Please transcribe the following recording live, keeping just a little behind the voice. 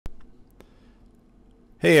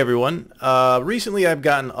Hey everyone. Recently I've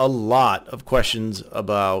gotten a lot of questions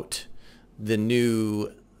about the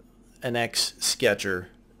new NX Sketcher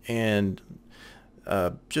and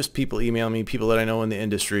just people email me, people that I know in the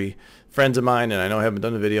industry, friends of mine, and I know I haven't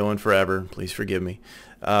done a video in forever. Please forgive me.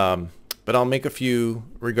 But I'll make a few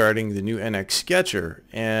regarding the new NX Sketcher,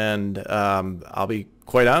 and I'll be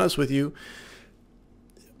quite honest with you.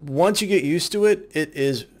 Once you get used to it, it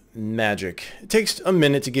is magic. It takes a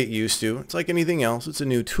minute to get used to. It's like anything else. It's a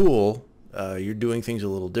new tool. You're doing things a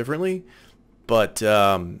little differently. But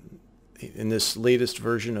in this latest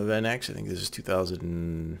version of NX, I think this is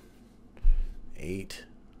 2008,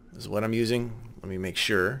 is what I'm using. Let me make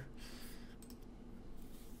sure.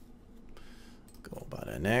 Go about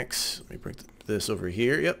NX. Let me bring this over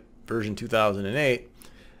here. Yep, version 2008.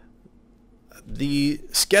 The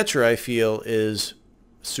Sketcher, I feel, is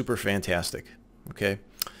super fantastic. Okay.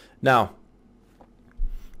 Now,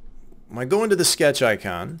 when I go into the sketch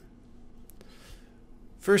icon,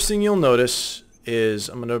 first thing you'll notice is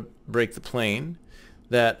I'm going to break the plane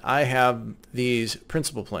that I have these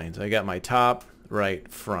principal planes. I got my top, right,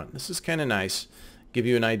 front. This is kind of nice. Give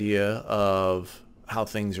you an idea of how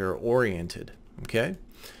things are oriented. Okay.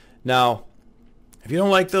 Now, if you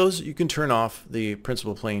don't like those, you can turn off the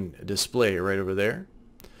principal plane display right over there.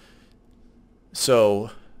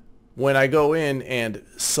 So when I go in and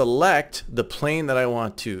select the plane that I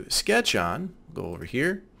want to sketch on, go over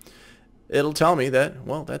here, it'll tell me that,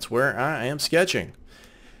 well, that's where I am sketching.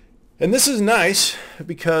 And this is nice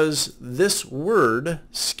because this word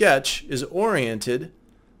sketch is oriented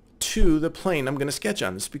to the plane I'm going to sketch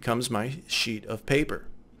on. This becomes my sheet of paper.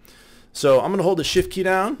 So I'm going to hold the shift key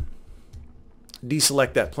down,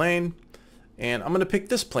 deselect that plane, and I'm going to pick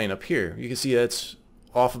this plane up here. You can see that's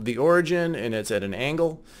off of the origin and it's at an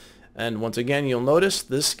angle. And once again, you'll notice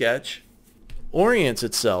this sketch orients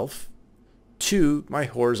itself to my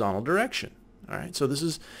horizontal direction. All right, so this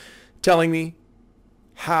is telling me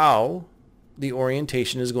how the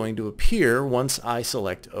orientation is going to appear once I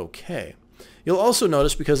select OK. You'll also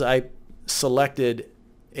notice, because I selected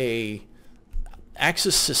a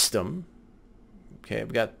axis system, okay,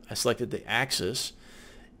 I selected the axis,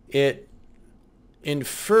 it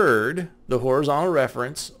inferred the horizontal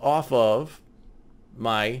reference off of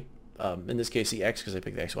my in this case the X, because I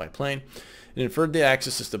picked the XY plane. It inferred the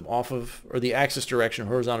axis system off of, or the axis direction,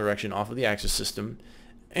 horizontal direction off of the axis system,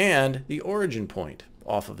 and the origin point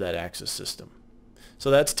off of that axis system. So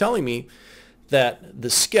that's telling me that the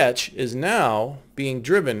sketch is now being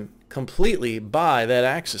driven completely by that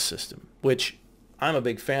axis system, which I'm a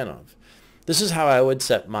big fan of. This is how I would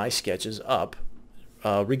set my sketches up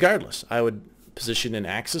regardless. I would position an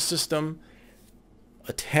axis system,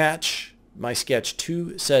 attach my sketch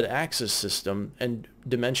to said axis system, and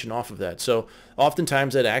dimension off of that. So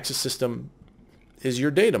oftentimes that axis system is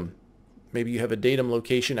your datum. Maybe you have a datum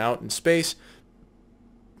location out in space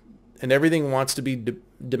and everything wants to be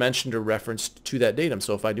dimensioned or referenced to that datum.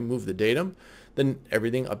 So if I do move the datum, then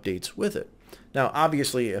everything updates with it. Now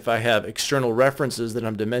obviously if I have external references that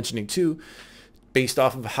I'm dimensioning to, based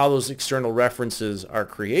off of how those external references are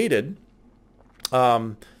created,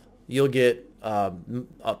 you'll get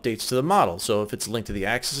updates to the model. So if it's linked to the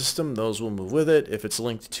axis system, those will move with it. If it's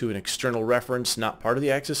linked to an external reference not part of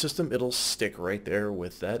the axis system, it'll stick right there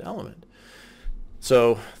with that element.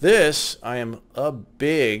 So this I am a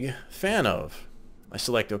big fan of. I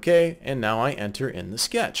select OK, and now I enter in the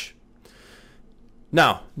sketch.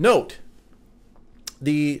 Now note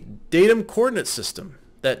the datum coordinate system.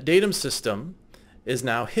 That datum system is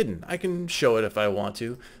now hidden. I can show it if I want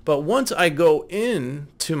to, but once I go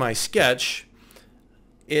into my sketch,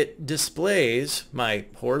 it displays my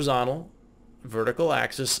horizontal, vertical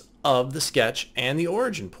axis of the sketch and the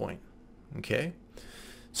origin point. Okay,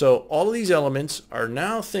 so all of these elements are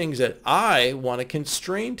now things that I want to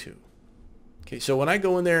constrain to. Okay, so when I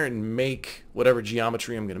go in there and make whatever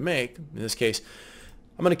geometry I'm going to make, in this case,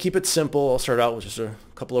 I'm going to keep it simple. I'll start out with just a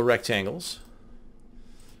couple of rectangles.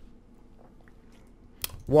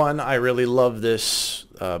 One, I really love this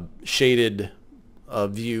shaded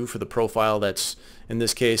view for the profile. That's, in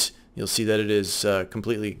this case, you'll see that it is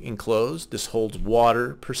completely enclosed. This holds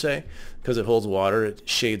water per se. Because it holds water, it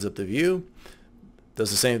shades up the view. Does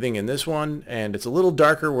the same thing in this one, and it's a little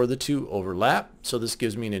darker where the two overlap. So this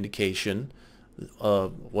gives me an indication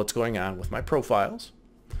of what's going on with my profiles.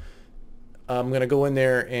 I'm going to go in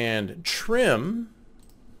there and trim.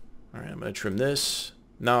 All right, I'm going to trim this.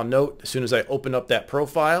 Now note, as soon as I open up that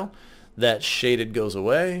profile, that shaded goes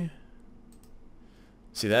away.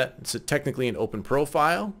 See that? It's technically an open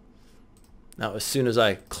profile. Now as soon as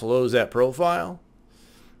I close that profile,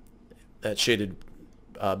 that shaded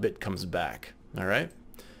bit comes back. All right.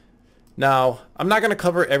 Now, I'm not going to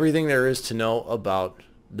cover everything there is to know about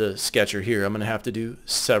the sketcher here. I'm going to have to do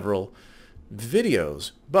several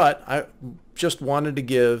videos, but I just wanted to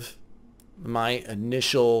give my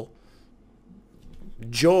initial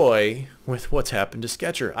joy with what's happened to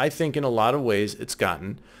Sketcher. I think in a lot of ways it's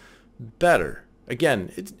gotten better.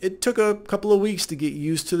 Again, it took a couple of weeks to get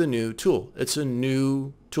used to the new tool. It's a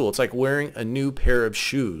new tool. It's like wearing a new pair of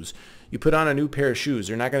shoes. You put on a new pair of shoes.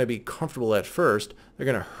 They're not going to be comfortable at first. They're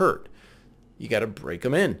going to hurt. You got to break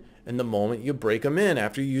them in. And the moment you break them in,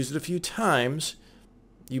 after you use it a few times,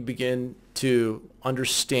 you begin to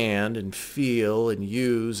understand and feel and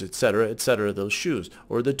use, etc., those shoes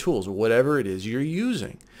or the tools or whatever it is you're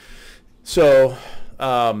using. So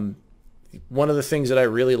one of the things that I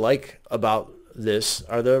really like about this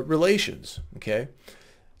are the relations. Okay.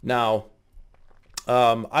 Now,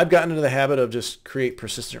 I've gotten into the habit of just create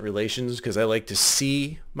persistent relations because I like to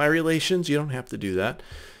see my relations. You don't have to do that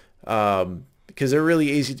because they're really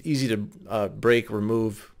easy to break,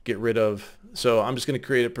 remove, get rid of. So I'm just going to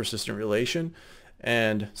create a persistent relation.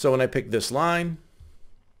 And so when I pick this line,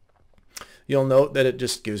 you'll note that it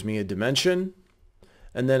just gives me a dimension.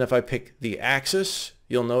 And then if I pick the axis,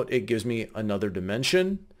 you'll note it gives me another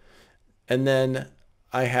dimension. And then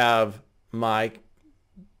I have my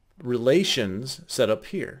relations set up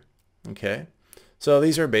here. Okay. So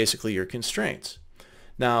these are basically your constraints.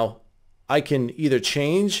 Now, I can either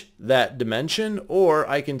change that dimension or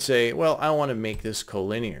I can say, well, I want to make this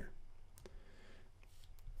collinear.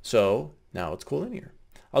 So now it's collinear.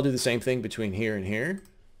 I'll do the same thing between here and here.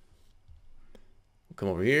 Come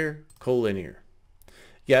over here, collinear.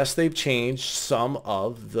 Yes, they've changed some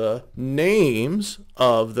of the names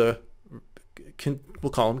of the,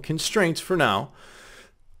 we'll call them constraints for now,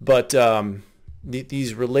 but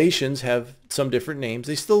these relations have some different names.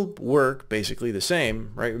 They still work basically the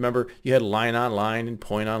same, right? Remember, you had line on line and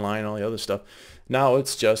point on line, all the other stuff. Now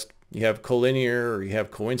it's just, you have collinear or you have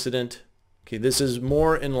coincident. Okay, this is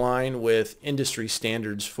more in line with industry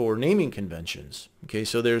standards for naming conventions. Okay,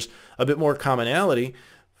 so there's a bit more commonality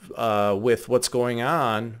with what's going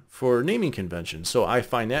on for naming conventions. So I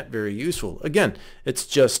find that very useful. Again, it's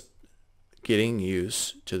just getting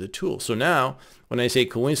used to the tool. So now when I say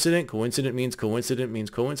coincident, coincident means coincident means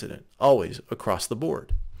coincident, always across the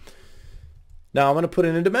board. Now I'm going to put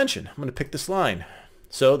in a dimension. I'm going to pick this line.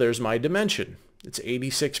 So there's my dimension. It's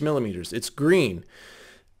 86 millimeters. It's green.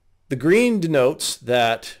 The green denotes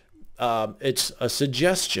that it's a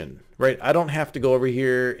suggestion, right? I don't have to go over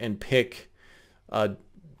here and pick a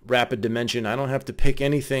rapid dimension. I don't have to pick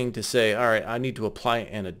anything to say, all right, I need to apply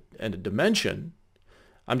and a dimension.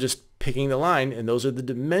 I'm just picking the line, and those are the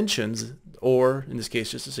dimensions, or in this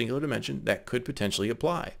case, just a singular dimension that could potentially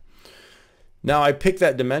apply. Now I pick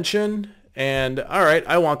that dimension, and all right,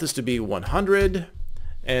 I want this to be 100.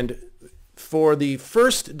 And for the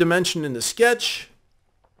first dimension in the sketch,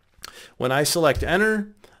 when I select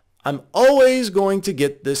enter, I'm always going to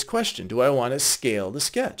get this question. Do I want to scale the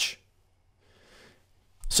sketch?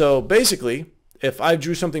 So basically, if I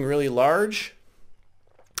drew something really large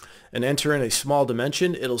and enter in a small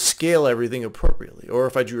dimension, it'll scale everything appropriately. Or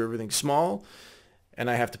if I drew everything small and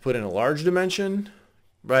I have to put in a large dimension,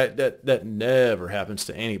 right, that never happens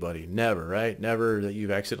to anybody. Never, right? Never that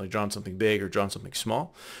you've accidentally drawn something big or drawn something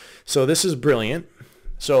small. So this is brilliant.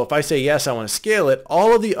 So if I say, yes, I want to scale it,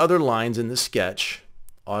 all of the other lines in the sketch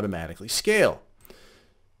automatically scale.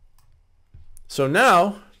 So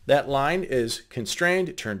now that line is constrained.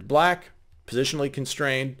 It turned black, positionally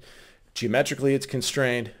constrained. Geometrically, it's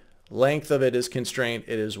constrained. Length of it is constrained.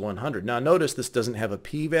 It is 100. Now notice this doesn't have a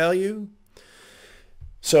p-value.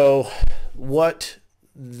 So what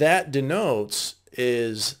that denotes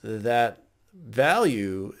is that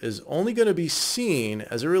value is only going to be seen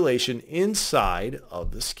as a relation inside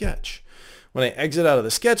of the sketch. When I exit out of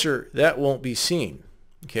the sketcher, that won't be seen.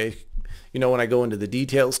 Okay, you know, when I go into the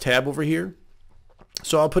details tab over here,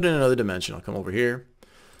 so I'll put in another dimension. I'll come over here,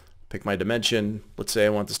 pick my dimension. Let's say I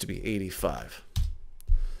want this to be 85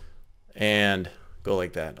 and go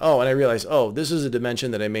like that. Oh, and I realize, oh, this is a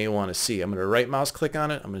dimension that I may want to see. I'm going to right mouse click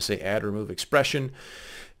on it. I'm going to say add remove expression.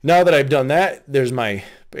 Now that I've done that, there's my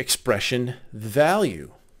expression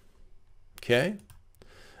value. Okay.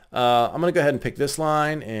 I'm going to go ahead and pick this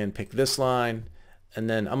line and pick this line, and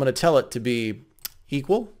then I'm going to tell it to be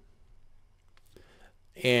equal,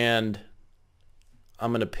 and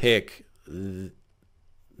I'm going to pick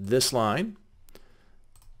this line.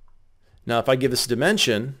 Now if I give this a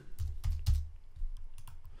dimension,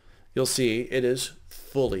 you'll see it is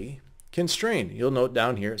fully constrained. You'll note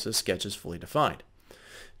down here it says sketch is fully defined.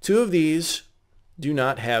 Two of these do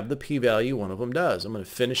not have the p-value. One of them does. I'm going to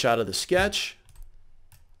finish out of the sketch,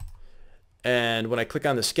 And when I click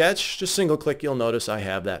on the sketch, just single click, you'll notice I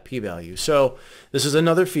have that p-value. So this is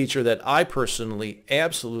another feature that I personally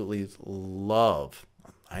absolutely love.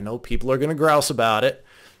 I know people are going to grouse about it,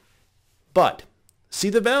 but see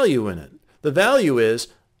the value in it. The value is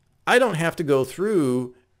I don't have to go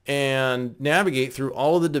through and navigate through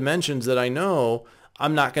all of the dimensions that I know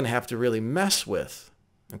I'm not going to have to really mess with.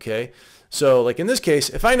 Okay, so like in this case,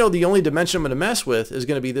 if I know the only dimension I'm going to mess with is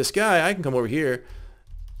going to be this guy, I can come over here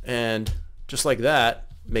and just like that,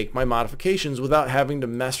 make my modifications without having to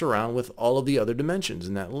mess around with all of the other dimensions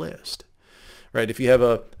in that list. Right? If you have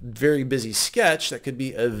a very busy sketch, that could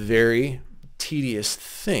be a very tedious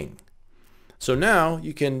thing. So now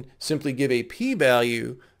you can simply give a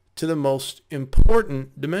p-value to the most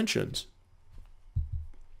important dimensions.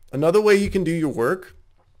 Another way you can do your work,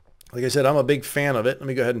 like I said, I'm a big fan of it. Let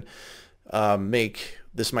me go ahead and make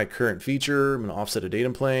this my current feature. I'm going to offset a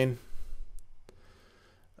datum plane.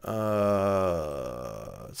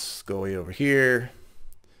 Let's go way over here,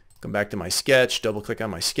 come back to my sketch, double click on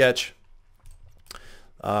my sketch.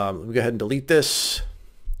 Let me go ahead and delete this.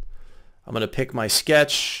 I'm going to pick my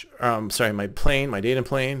sketch, my plane, my datum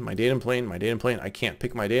plane, my datum plane, my datum plane. I can't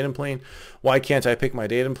pick my datum plane. Why can't I pick my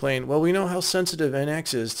datum plane? Well, we know how sensitive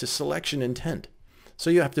NX is to selection intent. So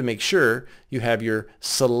you have to make sure you have your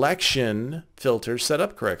selection filter set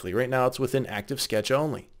up correctly. Right now it's within active sketch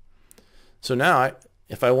only. So now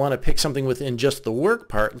if I want to pick something within just the work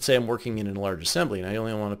part, let's say I'm working in a large assembly and I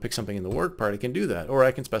only want to pick something in the work part, I can do that. Or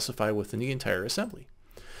I can specify within the entire assembly.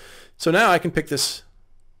 So now I can pick this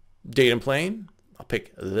datum plane. I'll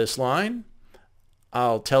pick this line.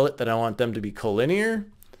 I'll tell it that I want them to be collinear.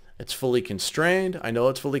 It's fully constrained. I know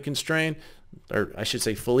it's fully constrained, or I should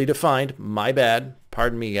say fully defined. My bad.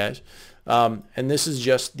 Pardon me, guys. And this is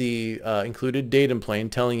just the included datum plane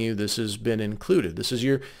telling you this has been included. This is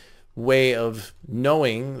your way of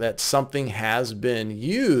knowing that something has been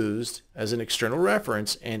used as an external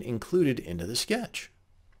reference and included into the sketch,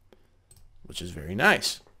 which is very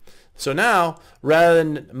nice. So now, rather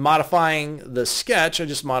than modifying the sketch, I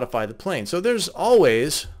just modify the plane. So there's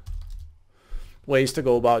always ways to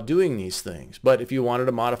go about doing these things. But if you wanted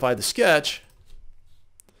to modify the sketch,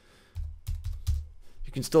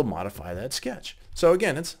 you can still modify that sketch. So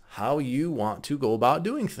again, it's how you want to go about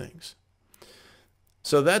doing things.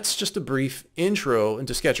 So that's just a brief intro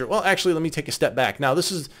into Sketcher. Well, actually, let me take a step back. Now,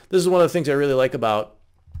 this is one of the things I really like about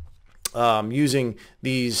using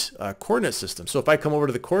these coordinate systems. So if I come over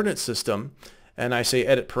to the coordinate system and I say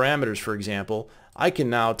edit parameters, for example, I can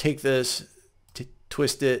now take this,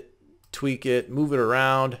 twist it, tweak it, move it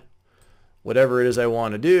around, whatever it is I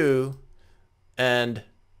want to do, and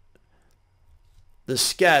the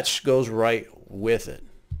sketch goes right with it.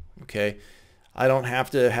 Okay. I don't have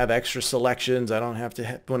to have extra selections. I don't have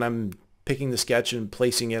to, when I'm picking the sketch and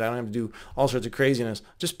placing it, I don't have to do all sorts of craziness.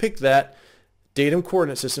 Just pick that datum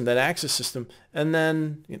coordinate system, that axis system, and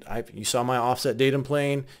then you saw my offset datum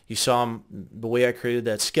plane. You saw the way I created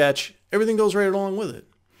that sketch. Everything goes right along with it.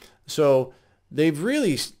 So they've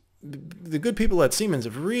really, the good people at Siemens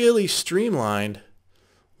have really streamlined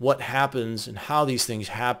what happens and how these things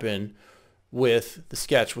happen with the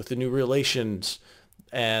sketch, with the new relations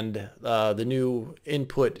and the new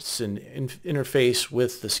inputs and interface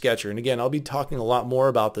with the Sketcher. And again, I'll be talking a lot more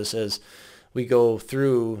about this as we go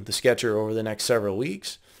through the Sketcher over the next several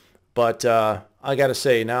weeks. But I got to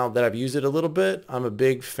say, now that I've used it a little bit, I'm a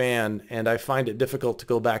big fan, and I find it difficult to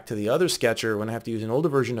go back to the other Sketcher when I have to use an older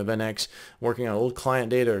version of NX, working on old client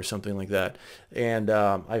data or something like that. And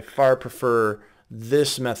I far prefer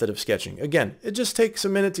this method of sketching. Again, it just takes a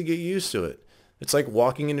minute to get used to it. It's like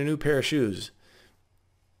walking in a new pair of shoes.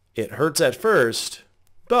 It hurts at first,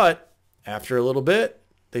 but after a little bit,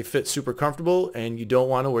 they fit super comfortable and you don't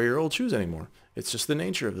want to wear your old shoes anymore. It's just the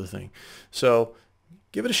nature of the thing. So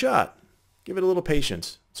give it a shot. Give it a little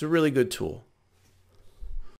patience. It's a really good tool.